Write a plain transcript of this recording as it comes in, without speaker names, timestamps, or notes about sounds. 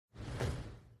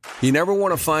You never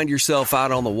want to find yourself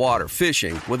out on the water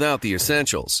fishing without the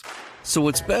essentials. So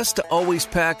it's best to always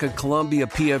pack a Columbia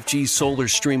PFG Solar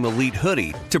Stream Elite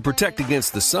hoodie to protect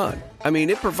against the sun. I mean,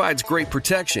 it provides great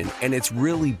protection and it's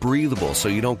really breathable so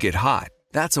you don't get hot.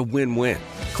 That's a win-win.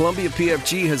 Columbia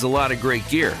PFG has a lot of great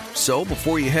gear, so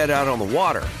before you head out on the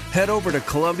water, head over to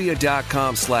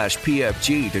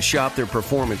Columbia.com/PFG to shop their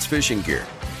performance fishing gear.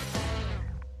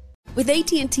 With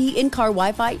AT&T in-car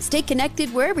Wi-Fi, stay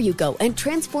connected wherever you go and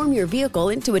transform your vehicle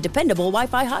into a dependable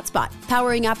Wi-Fi hotspot.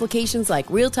 Powering applications like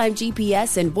real-time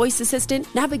GPS and voice assistant,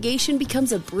 navigation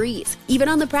becomes a breeze. Even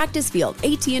on the practice field,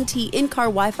 AT&T in-car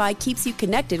Wi-Fi keeps you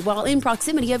connected while in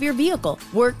proximity of your vehicle.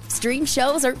 Work, stream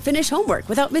shows, or finish homework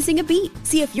without missing a beat.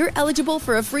 See if you're eligible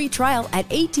for a free trial at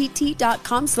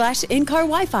att.com/in-car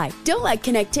Wi-Fi. Don't let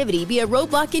connectivity be a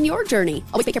roadblock in your journey.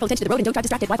 Always pay careful attention to the road and don't drive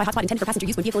distracted. Wi-Fi hotspot intended for passenger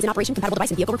use when vehicle is in operation. Compatible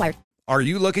device and vehicle required. Are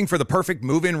you looking for the perfect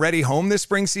move-in ready home this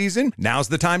spring season? Now's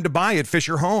the time to buy at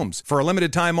Fisher Homes. For a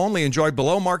limited time only, enjoy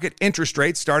below-market interest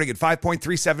rates starting at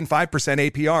 5.375%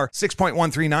 APR,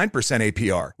 6.139%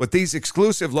 APR. With these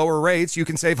exclusive lower rates, you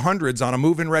can save hundreds on a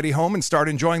move-in ready home and start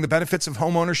enjoying the benefits of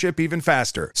home ownership even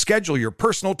faster. Schedule your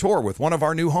personal tour with one of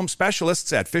our new home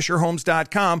specialists at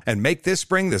FisherHomes.com and make this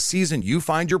spring the season you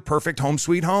find your perfect home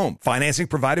sweet home. Financing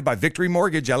provided by Victory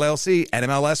Mortgage, LLC,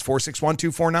 NMLS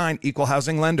 461249, Equal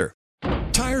Housing Lender.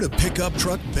 Tired of pickup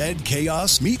truck bed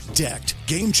chaos? Meet Decked.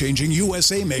 Game-changing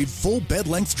USA-made full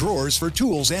bed-length drawers for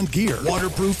tools and gear.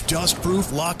 Waterproof,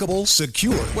 dust-proof, lockable,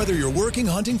 secure. Whether you're working,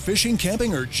 hunting, fishing,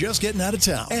 camping, or just getting out of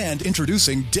town. And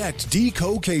introducing Decked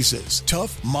Deco cases.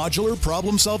 Tough, modular,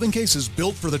 problem-solving cases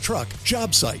built for the truck,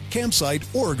 job site, campsite,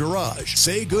 or garage.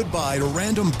 Say goodbye to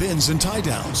random bins and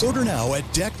tie-downs. Order now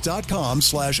at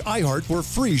Decked.com/iHeart for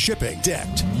free shipping.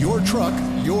 Decked. Your truck,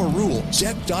 your rules.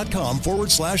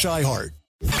 Decked.com/iHeart.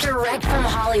 Direct from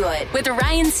Hollywood with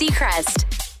Ryan Seacrest.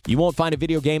 You won't find a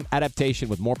video game adaptation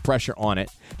with more pressure on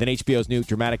it than HBO's new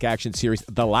dramatic action series,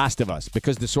 The Last of Us.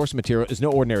 Because the source material is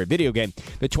no ordinary video game,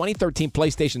 the 2013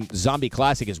 PlayStation zombie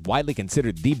classic is widely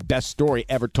considered the best story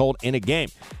ever told in a game.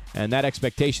 And that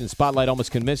expectation spotlight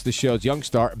almost convinced the show's young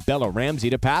star, Bella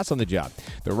Ramsey, to pass on the job.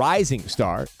 The rising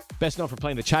star, best known for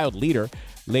playing the child leader,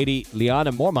 Lady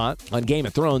Lyanna Mormont on Game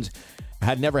of Thrones,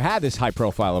 had never had this high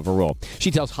profile of a role. She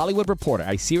tells Hollywood Reporter,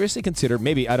 I seriously consider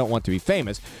maybe I don't want to be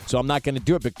famous, so I'm not going to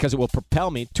do it because it will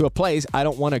propel me to a place I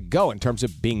don't want to go in terms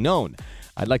of being known.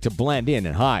 I'd like to blend in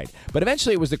and hide. But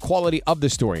eventually it was the quality of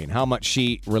the story and how much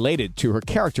she related to her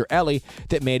character, Ellie,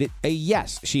 that made it a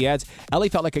yes. She adds, Ellie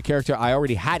felt like a character I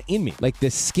already had in me, like the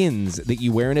skins that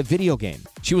you wear in a video game.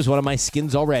 She was one of my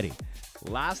skins already.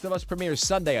 Last of Us premieres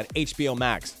Sunday on HBO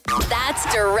Max.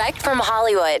 That's direct from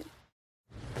Hollywood.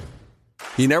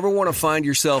 You never want to find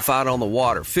yourself out on the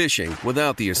water fishing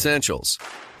without the essentials.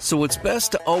 So it's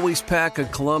best to always pack a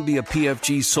Columbia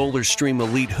PFG Solar Stream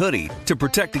Elite hoodie to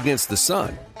protect against the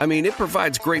sun. I mean, it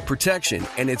provides great protection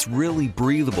and it's really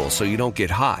breathable so you don't get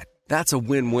hot. That's a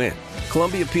win-win.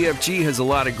 Columbia PFG has a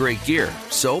lot of great gear,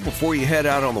 so before you head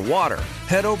out on the water,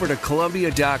 head over to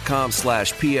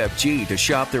Columbia.com/PFG to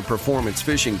shop their performance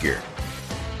fishing gear.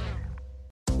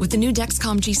 With the new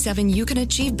Dexcom G7, you can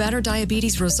achieve better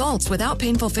diabetes results without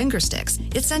painful finger sticks.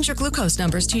 It sends your glucose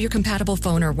numbers to your compatible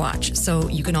phone or watch, so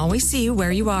you can always see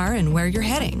where you are and where you're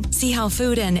heading. See how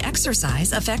food and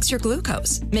exercise affects your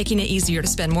glucose, making it easier to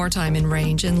spend more time in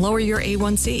range and lower your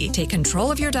A1C. Take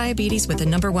control of your diabetes with the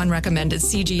 #1 recommended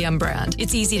CGM brand.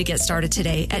 It's easy to get started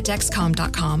today at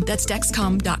Dexcom.com. That's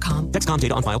Dexcom.com. Dexcom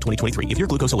data on file 2023. If your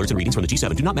glucose alerts and readings from the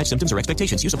G7 do not match symptoms or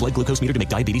expectations, use a blood glucose meter to make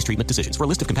diabetes treatment decisions. For a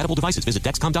list of compatible devices, visit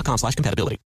Dexcom.com/compatibility.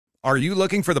 Are you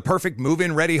looking for the perfect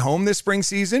move-in ready home this spring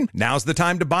season? Now's the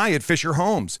time to buy at Fisher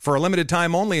Homes. For a limited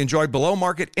time only, enjoy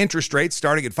below-market interest rates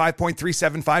starting at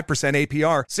 5.375%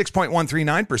 APR,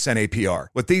 6.139% APR.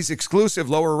 With these exclusive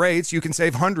lower rates, you can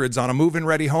save hundreds on a move-in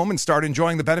ready home and start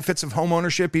enjoying the benefits of home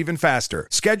ownership even faster.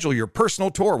 Schedule your personal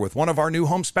tour with one of our new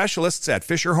home specialists at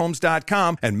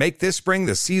FisherHomes.com and make this spring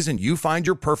the season you find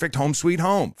your perfect home sweet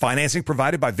home. Financing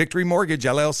provided by Victory Mortgage,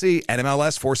 LLC,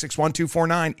 NMLS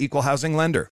 461249, Equal Housing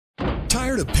Lender.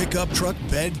 Tired of pickup truck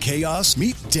bed chaos?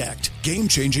 Meet Decked.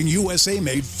 Game-changing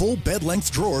USA-made full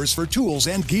bed-length drawers for tools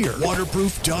and gear.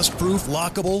 Waterproof, dust-proof,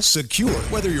 lockable, secure.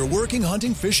 Whether you're working,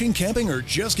 hunting, fishing, camping, or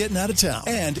just getting out of town.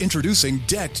 And introducing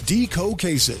Decked Deco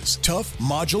cases. Tough,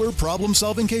 modular,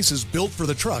 problem-solving cases built for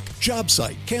the truck, job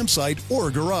site, campsite,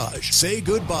 or garage. Say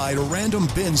goodbye to random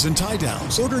bins and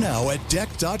tie-downs. Order now at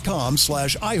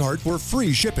Decked.com/iHeart for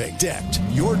free shipping. Decked.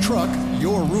 Your truck,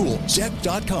 your rules.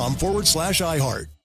 Decked.com/iHeart.